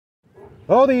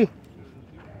Bodie!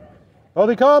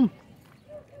 Bodie, come!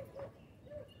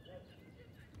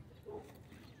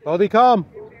 Bodie, come!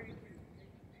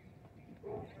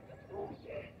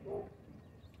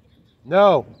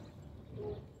 No!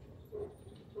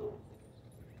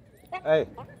 Hey,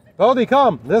 Bodie,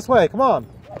 come! This way, come on!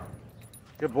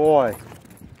 Good boy.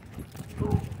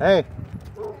 Hey!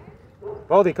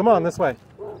 Bodie, come on, this way.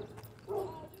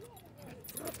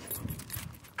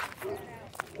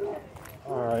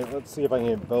 Alright, let's see if I can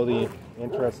get Bodie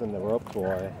interested in the rope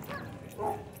toy.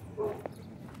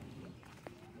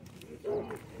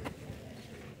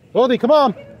 Bodie, come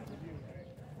on!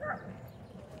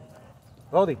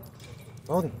 Bodie,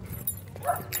 Bodie.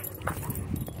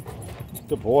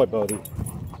 Good boy, Bodie.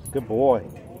 Good boy.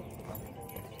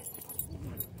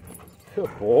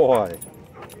 Good boy.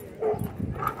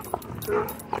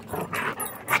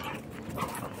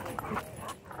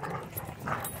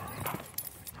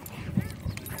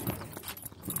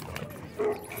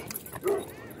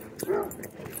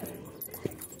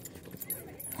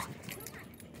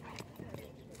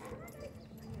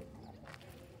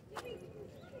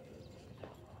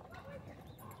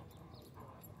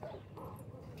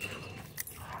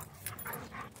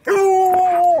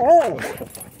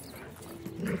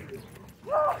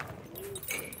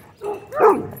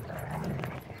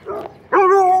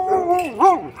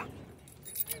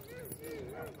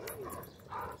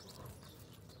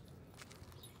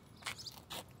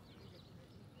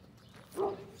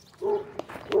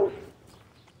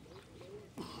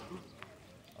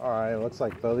 Alright, looks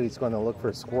like Bodie's going to look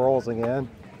for squirrels again.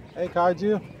 Hey,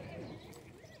 Kaiju.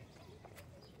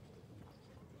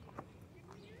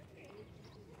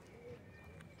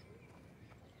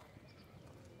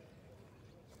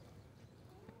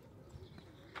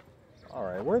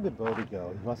 Alright, where did Bodie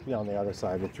go? He must be on the other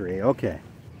side of the tree. Okay.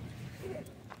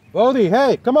 Bodie,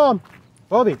 hey, come on.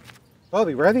 Bodie.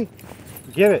 Bodie, ready?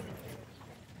 Get it.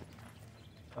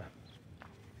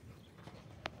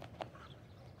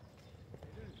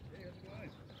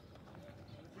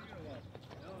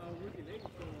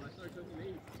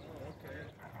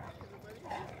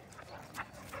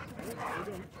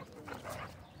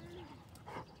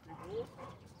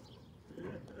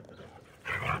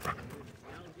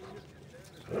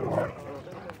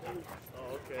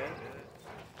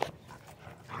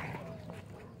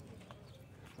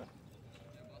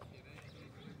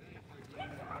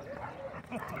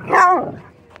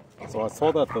 So I was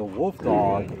told that the wolf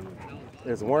dog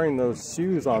is wearing those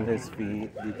shoes on his feet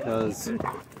because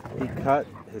he cut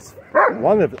his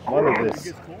one of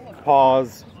his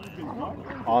paws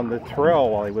on the trail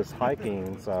while he was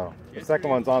hiking. So the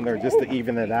second one's on there just to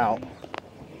even it out.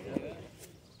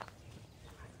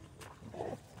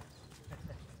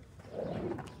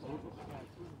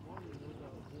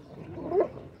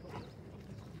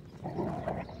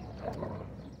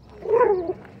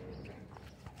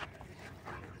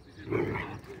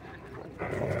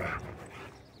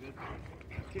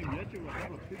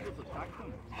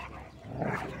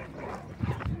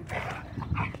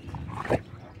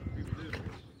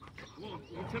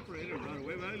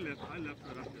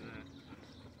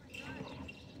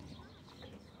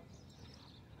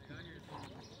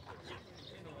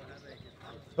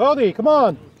 Bodie, come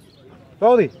on!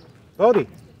 Bodie! Bodie!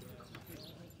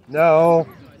 No!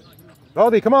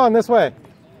 Bodie, come on, this way!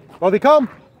 Bodie, come!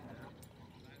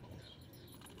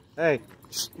 Hey!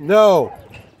 No!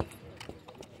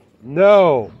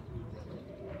 No!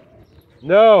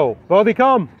 No! Bodie,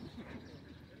 come!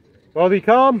 Bodie,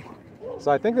 come! So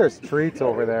I think there's treats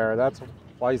over there. That's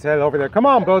why he's headed over there. Come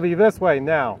on, Bodie, this way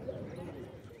now.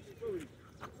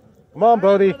 Come on,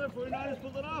 Bodie.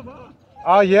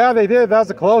 Oh, yeah, they did. That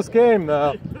was a close game,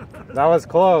 though. That was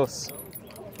close.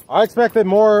 I expected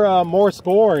more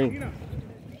scoring.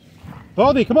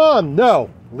 Bodie, come on.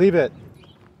 No, leave it.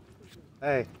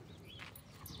 Hey,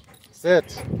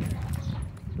 sit.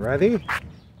 Ready?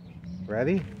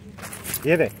 Ready?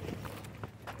 Get it.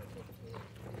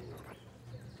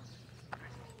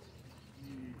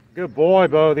 Good boy,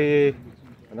 Bodie.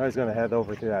 I know he's going to head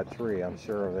over to that tree. I'm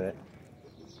sure of it.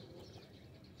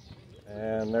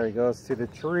 And there he goes to the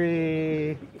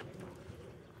tree.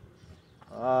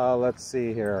 Let's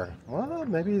see here. Well,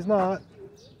 maybe he's not.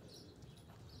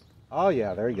 Oh,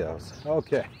 yeah, there he goes.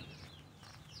 Okay.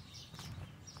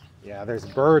 Yeah, there's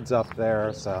birds up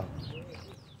there, so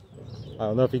I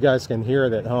don't know if you guys can hear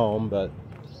it at home, but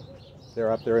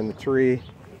they're up there in the tree.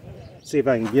 See if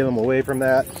I can get them away from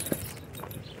that.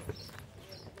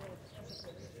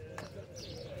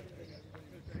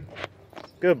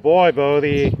 Good boy,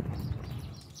 Bodie.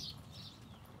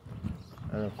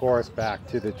 And of course, back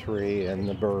to the tree and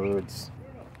the birds.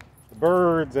 The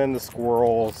birds and the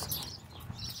squirrels.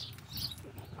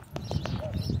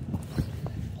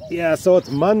 Yeah, so it's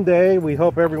Monday. We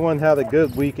hope everyone had a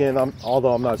good weekend,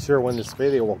 although I'm not sure when this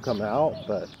video will come out,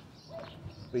 but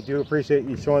we do appreciate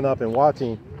you showing up and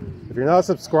watching. If you're not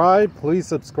subscribed, please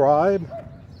subscribe.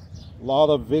 A lot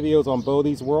of videos on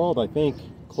Bodie's World. I think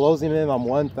closing in on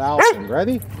 1,000.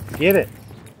 Ready? Get it.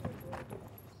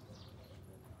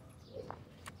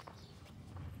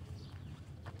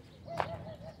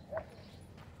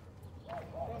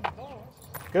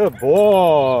 Good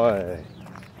boy.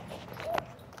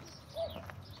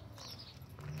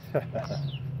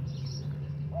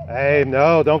 Hey,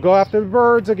 no, don't go after the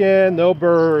birds again. No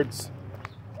birds.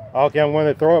 Okay, I'm going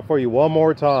to throw it for you one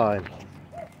more time.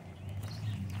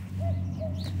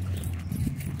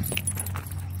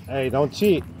 Hey, don't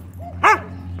cheat.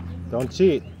 Don't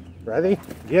cheat. Ready?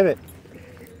 Get it.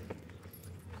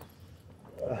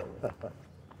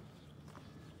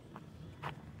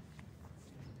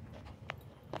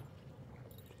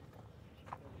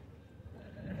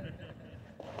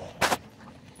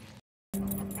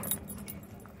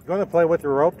 You going to play with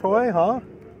your rope toy, huh?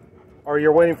 Or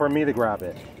you're waiting for me to grab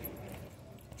it?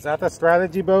 Is that the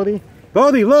strategy, Bodie?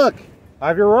 Bodie, look! I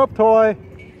have your rope toy.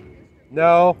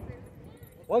 No.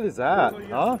 What is that,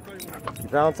 huh? You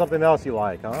found something else you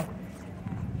like, huh?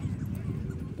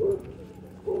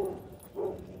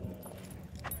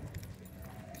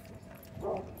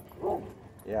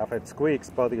 Yeah, if it squeaks,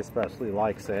 Bodie especially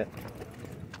likes it.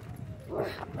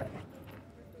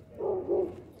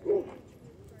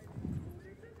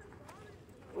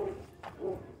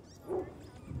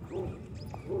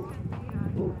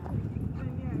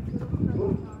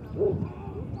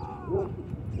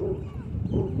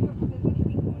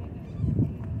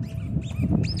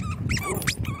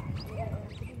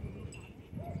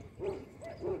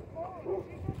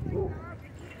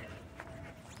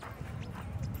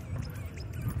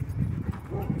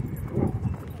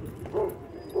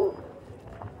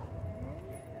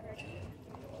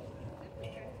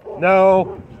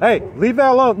 No. Hey, leave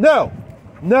that alone. No.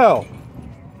 No.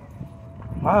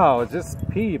 Wow, it's just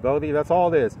pee, Bodie. That's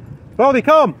all it is. Bodie,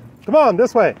 come. Come on,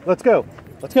 this way. Let's go.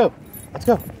 Let's go. Let's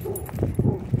go.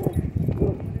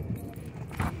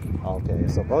 Okay,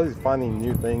 so Bodie's finding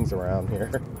new things around here.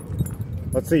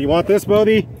 Let's see. You want this,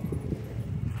 Bodie?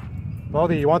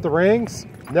 Bodie, you want the rings?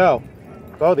 No.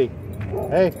 Bodie.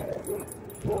 Hey.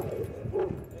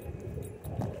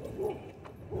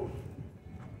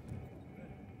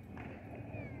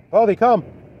 Bodie, come.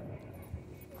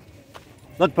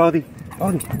 Look, Bodie.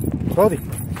 Bodie. Bodie.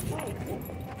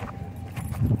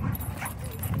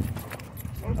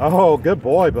 Oh, good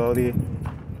boy, Bodie.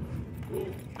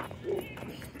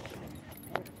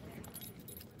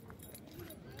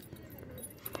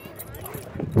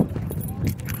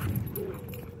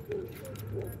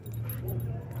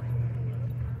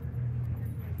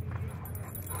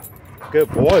 Good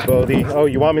boy, Bodie. Oh,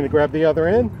 you want me to grab the other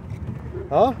end?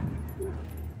 Huh?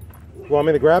 You want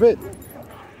me to grab it?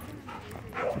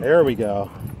 There we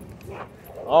go.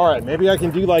 All right, maybe I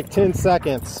can do like 10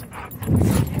 seconds.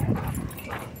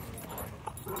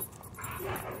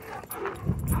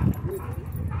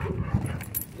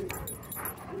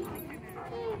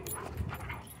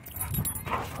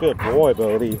 Good boy,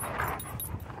 Bodie.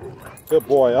 Good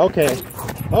boy. Okay.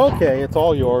 Okay, it's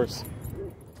all yours.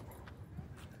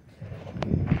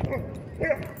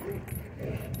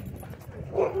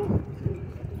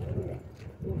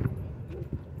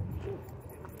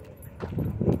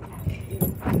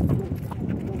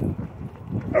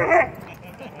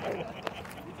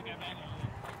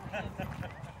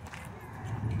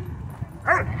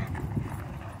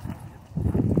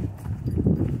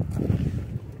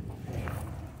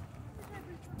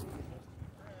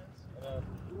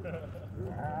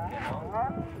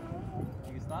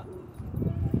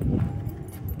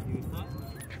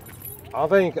 I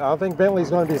don't think Bentley's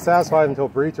going to be satisfied until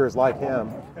Breacher's like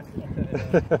him.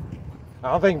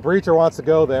 I don't think Breacher wants to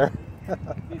go there.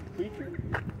 Breacher?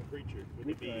 Breacher. With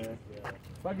the B.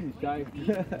 Fucking guy.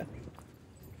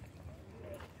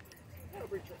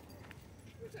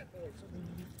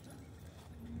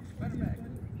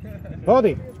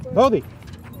 Bodie! Bodie!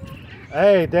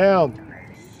 Hey, down.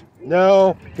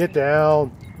 No, get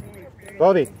down.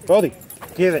 Bodie! Bodie!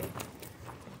 Get it.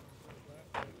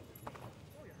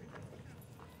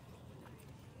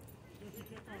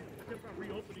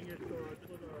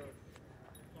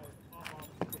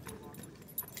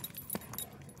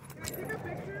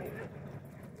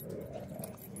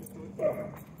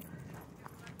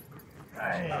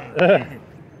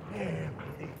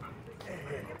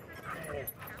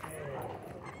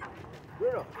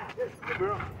 Bruno, yes,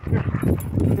 Bruno.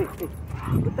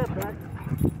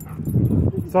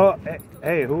 So,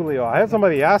 hey Julio, I have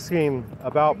somebody asking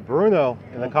about Bruno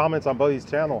in the comments on Bodie's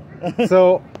channel.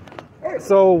 So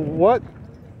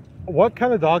what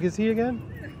kind of dog is he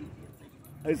again?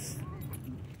 It's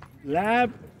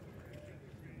lab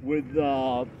with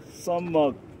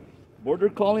some border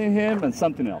collie in him and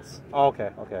something else. Oh,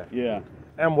 okay, okay. Yeah.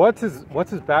 And what's his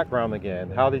background again?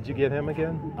 How did you get him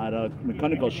again? At a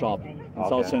mechanical shop in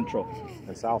South Central.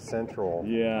 In South Central.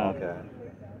 Yeah. Okay.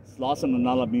 It's lost in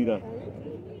Alameda.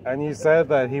 And you said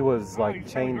that he was like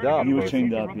chained up. He was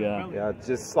chained up, yeah. Yeah,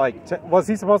 just like, was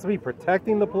he supposed to be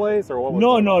protecting the place or what was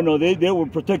No. They were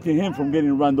protecting him from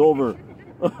getting run over.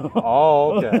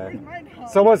 Oh, okay.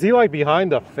 So was he like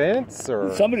behind the fence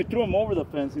or? Somebody threw him over the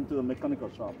fence into the mechanical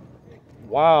shop.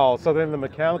 Wow. So then the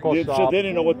mechanical shop. So they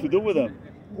didn't know what to do with him.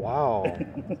 Wow.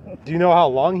 Do you know how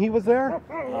long he was there?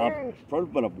 Probably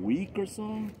about a week or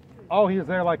so. Oh, he was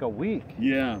there like a week.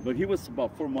 Yeah, but he was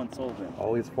about 4 months old then.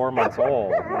 Oh, he's 4 months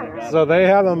old. So they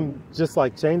had him just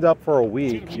like chained up for a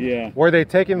week. Yeah. Were they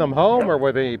taking them home or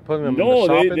were they putting them in the shop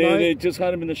at night? No, they just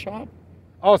had him in the shop.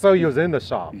 Oh, so he was in the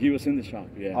shop. He was in the shop,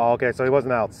 yeah. Oh, okay, so he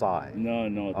wasn't outside. No.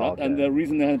 Okay. And the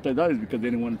reason they had to that is because they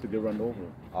didn't want him to get run over.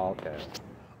 Okay.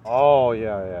 Oh,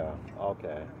 yeah.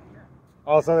 Okay.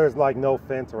 Oh, so there's like no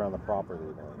fence around the property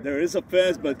then. There is a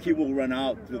fence, but he will run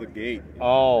out through the gate.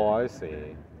 Oh, I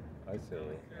see.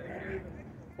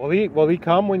 Will he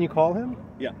come when you call him?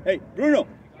 Yeah. Hey, Bruno!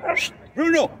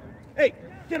 Bruno! Hey,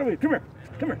 get over here. Come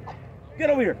here. Get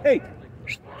over here. Hey!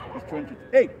 He's trying to...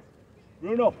 Hey!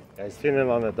 Bruno! Yeah, he's tuning in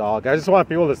on the dog. I just want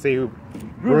people to see who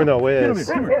Bruno is.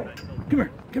 Come here.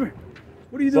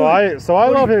 What are you doing? So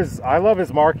I love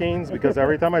his markings because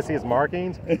every time I see his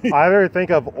markings, I either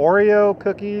think of Oreo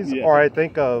cookies or I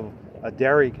think of a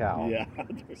dairy cow. Yeah.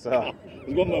 So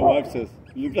it's what my wife says.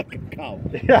 You look like a cow.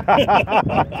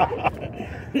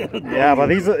 Yeah, but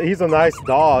he's a nice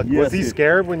dog. Yes, was he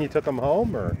scared when you took him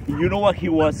home, or? You know what? He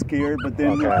was scared, but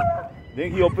then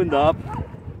then he opened up,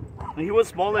 and he was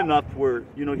small enough where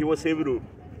he was able to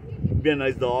be a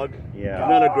nice dog. Yeah. He's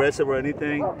not aggressive or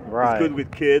anything. Right. He's good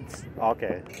with kids.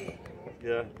 Okay.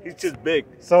 Yeah. He's just big.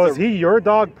 So is he your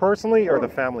dog personally, or the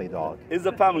family dog? He's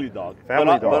a family dog.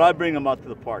 Family dog. But I bring him out to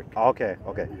the park. Okay.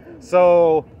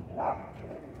 So.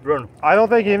 Bruno. I don't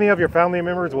think any of your family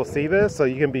members will see this, so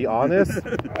you can be honest.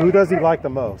 Who does he like the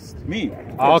most? Me.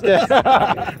 Okay.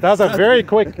 That's a very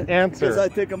quick answer. Because I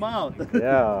take him out.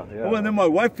 Yeah. Oh, and then my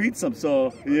wife feeds him,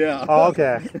 so yeah. Oh,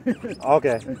 okay.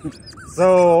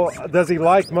 So does he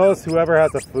like most whoever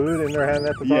has the food in their hand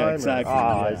at the time? Yeah, exactly.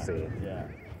 I see. Yeah.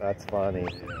 That's funny.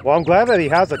 Well, I'm glad that he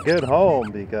has a good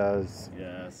home because...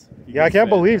 Yes. Yeah, I can't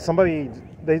believe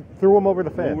they threw him over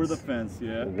the fence. Over the fence,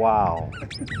 yeah. Wow.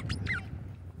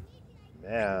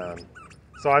 Man.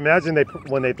 So I imagine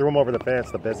when they threw him over the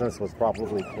fence, the business was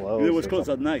probably closed. It was closed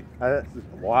at night.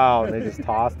 Wow, and they just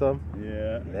tossed him?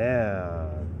 Yeah.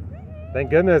 Man. Thank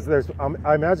goodness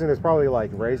I imagine there's probably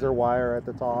like razor wire at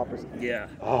the top or something. Yeah.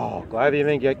 Oh, glad he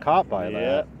didn't get caught by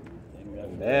that.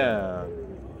 Man.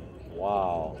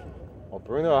 Wow. Well,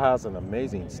 Bruno has an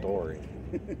amazing story.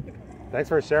 Thanks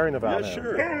for sharing about him. Yeah,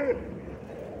 sure. Hey.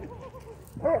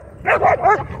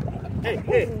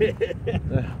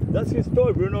 That's his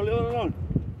toy, Bruno. Leave it alone.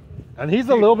 And he's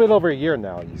a little bit over a year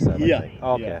now, you said. Yeah. I think.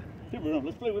 Okay. Yeah. Here, Bruno,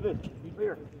 let's play with this. He's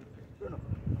here. Bruno.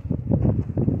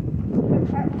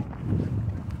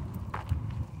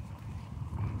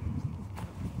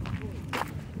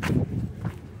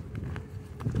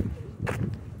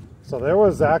 So there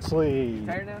was actually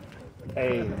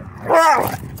a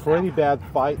pretty bad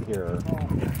fight here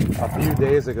a few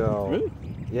days ago. Really?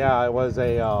 Yeah, it was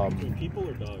a... people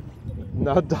or dogs?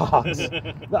 No, dogs.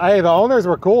 Hey, the owners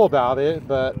were cool about it,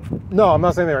 but... No, I'm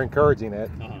not saying they were encouraging it.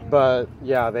 But,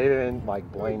 yeah, they didn't, like,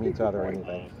 blame each other or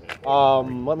anything.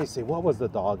 Let me see. What was the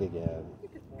dog again?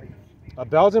 A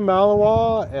Belgian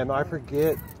Malinois, and I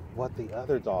forget what the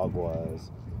other dog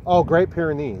was. Oh, Great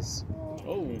Pyrenees.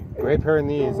 Oh. Great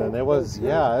Pyrenees, and it was...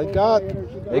 Yeah, it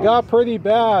got pretty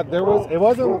bad. It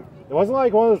wasn't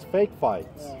like one of those fake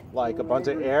fights, like a bunch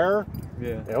of air.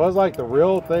 Yeah. It was like the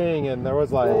real thing, and there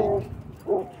was like,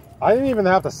 I didn't even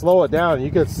have to slow it down.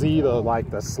 You could see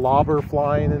the slobber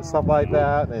flying and stuff like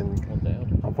that. And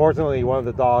unfortunately, one of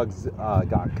the dogs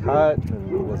got cut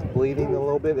and was bleeding a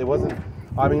little bit. It wasn't.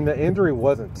 I mean, the injury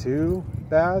wasn't too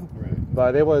bad,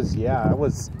 but it was. Yeah, it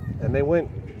was. And they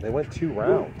went 2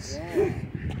 rounds.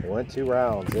 They went 2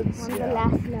 rounds. It's On the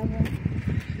last level.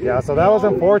 Yeah, so that was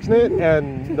unfortunate,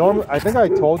 and normally, I think I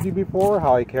told you before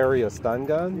how I carry a stun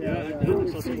gun. Yeah,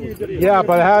 Yeah,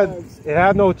 but it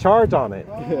had no charge on it.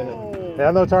 It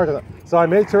had no charge on it. So I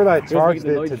made sure that I charged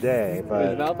it today,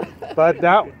 but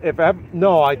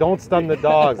no, I don't stun the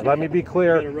dogs. Let me be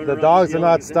clear, the dogs are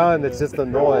not stunned, it's just the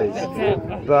noise.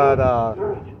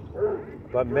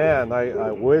 But man, I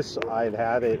wish I'd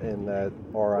had it in that,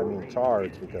 or I mean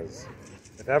charged, because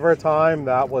if ever a time,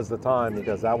 that was the time,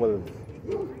 because that would have,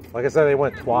 like I said, they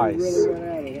went twice.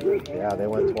 Yeah, they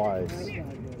went twice.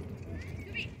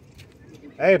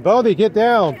 Hey, Bodie, get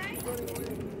down.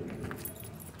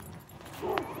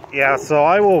 Yeah, so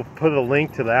I will put a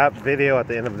link to that video at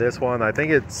the end of this one. I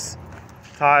think it's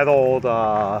titled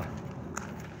Belgian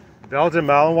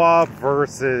Malinois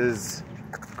versus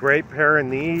Great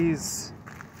Pyrenees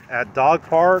at Dog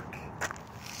Park.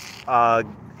 Let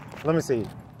me see.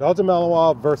 Belgian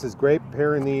Malinois versus Great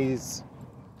Pyrenees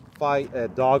fight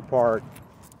at Dog Park.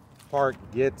 Park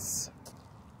gets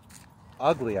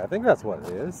ugly. I think that's what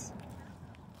it is.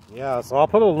 Yeah, so I'll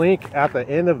put a link at the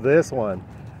end of this one.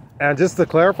 And just to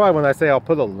clarify, when I say I'll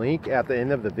put a link at the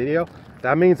end of the video,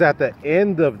 that means at the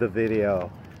end of the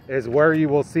video is where you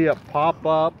will see it pop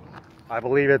up. I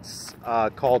believe it's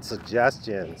called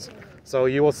suggestions. So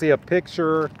you will see a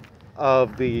picture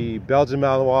of the Belgian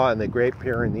Malinois and the Great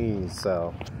Pyrenees.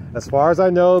 So as far as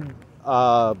I know,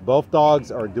 both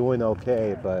dogs are doing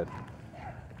okay, but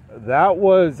that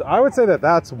was, I would say that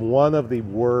that's one of the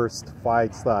worst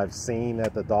fights that I've seen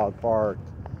at the dog park.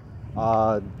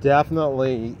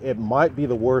 Definitely, it might be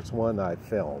the worst one I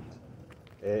filmed.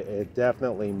 It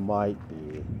definitely might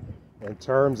be, in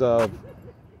terms of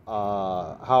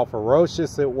how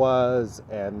ferocious it was,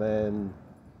 and then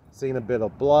seeing a bit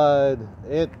of blood.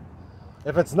 If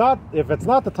it's not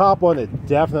the top one, it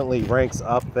definitely ranks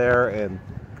up there, and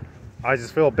I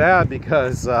just feel bad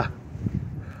because at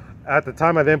the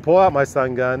time I didn't pull out my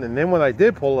stun gun, and then when I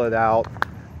did pull it out,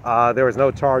 there was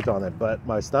no charge on it, but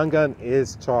my stun gun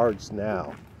is charged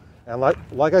now. And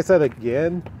like I said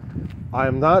again,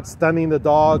 I'm not stunning the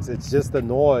dogs, it's just the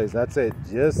noise. That's it,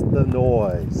 just the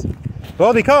noise.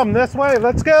 Bodie, come this way,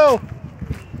 let's go.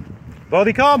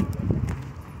 Bodie, come.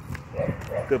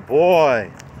 Good boy.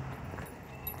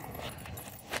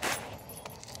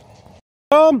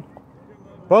 Come.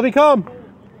 Bodie, come.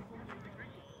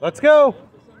 Let's go.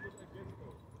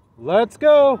 Let's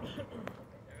go.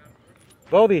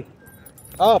 Bodie,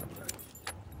 up.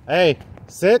 Hey,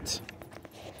 sit.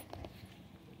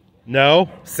 No,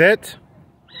 sit.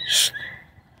 Shh.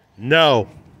 No.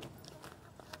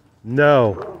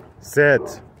 No,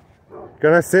 sit.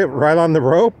 Gonna sit right on the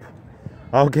rope?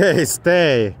 Okay,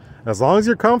 stay. As long as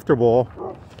you're comfortable.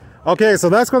 Okay, so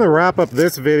that's gonna wrap up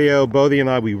this video. Bodie and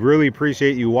I, we really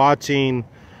appreciate you watching.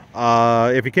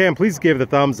 If you can, please give it a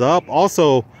thumbs up.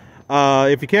 Also,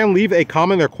 if you can, leave a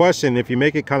comment or question. If you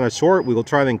make it kind of short, we will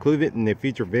try to include it in a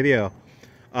future video.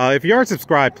 If you aren't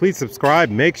subscribed, please subscribe.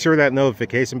 Make sure that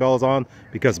notification bell is on,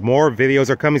 because more videos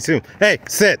are coming soon. Hey,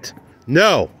 sit.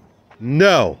 No.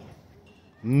 No.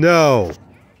 No.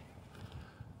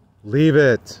 Leave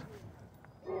it.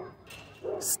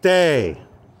 Stay.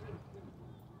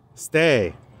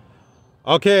 Stay.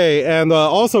 Okay, and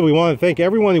also we want to thank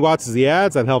everyone who watches the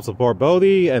ads and helps support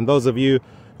Bodie, and those of you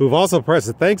who've also pressed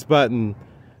the thanks button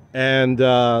and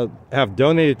have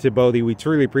donated to Bodie. We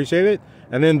truly appreciate it.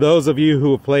 And then those of you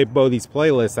who have played Bodie's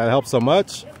playlist, that helps so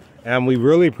much, and we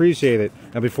really appreciate it.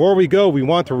 And before we go, we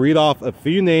want to read off a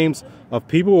few names of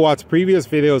people who watched previous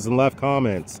videos and left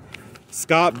comments.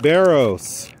 Scott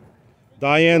Barros,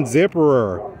 Diane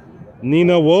Zipperer,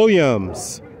 Nina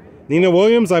Williams. Nina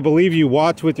Williams, I believe you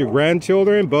watch with your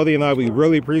grandchildren. Bodie and I, we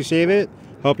really appreciate it.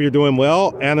 Hope you're doing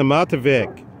well. Anna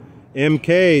Matovic,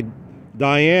 MK,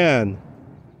 Diane,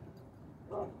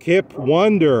 Kip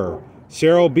Wonder,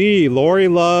 Cheryl B, Lori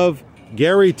Love,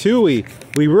 Gary Toohey.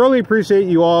 We really appreciate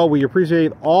you all. We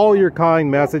appreciate all your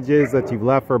kind messages that you've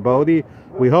left for Bodie.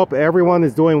 We hope everyone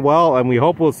is doing well, and we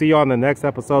hope we'll see you on the next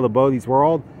episode of Bodie's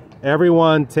World.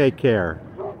 Everyone, take care.